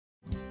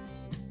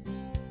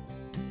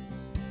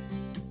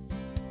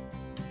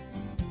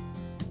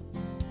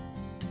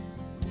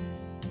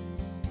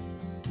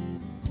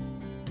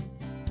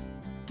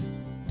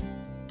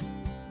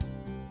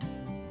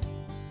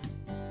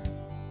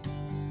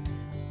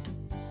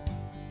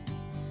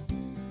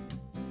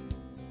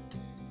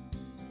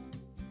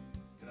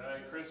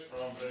Chris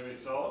from BYD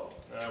Solar.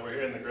 We're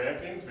here in the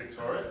Grampians,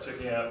 Victoria,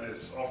 checking out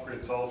this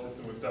off-grid solar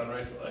system we've done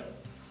recently.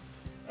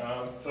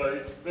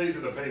 So these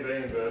are the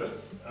PV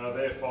inverters.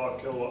 They're 5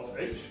 kilowatts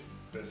each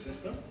per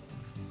system.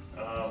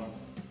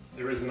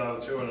 There is another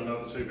 2 in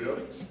another 2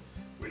 buildings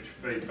which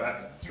feed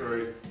back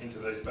through into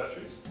these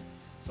batteries.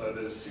 So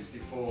there's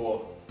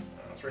 64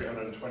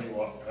 320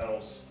 watt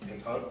panels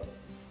in total.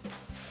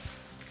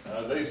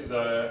 These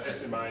are the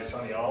SMA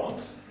Sunny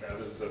Islands. Now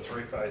this is a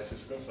 3-phase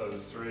system, so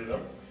there's 3 of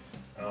them.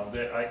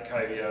 They're 8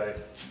 kVA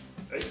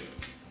each.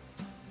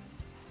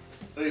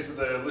 These are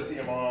the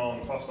lithium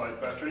ion phosphate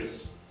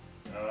batteries.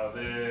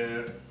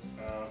 They're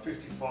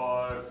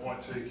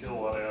 55.2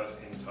 kilowatt hours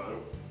in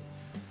total.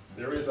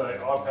 There is an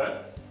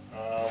iPad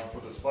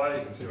for display.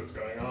 You can see what's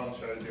going on,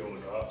 shows you all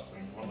the graphs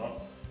and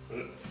whatnot. But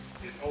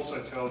it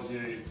also tells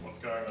you what's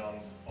going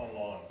on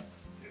online,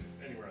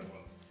 anywhere in the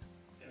world.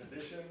 In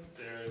addition,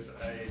 there is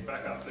a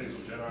backup diesel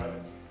generator,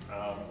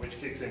 which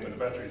kicks in when the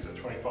batteries at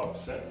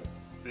 25%.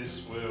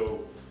 This will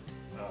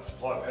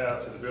supply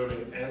power to the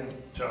building and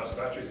charge the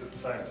batteries at the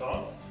same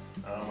time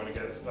when it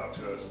gets up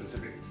to a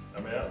specific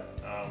amount,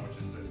 which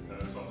is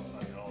designated by the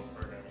Sunny Islands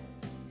program.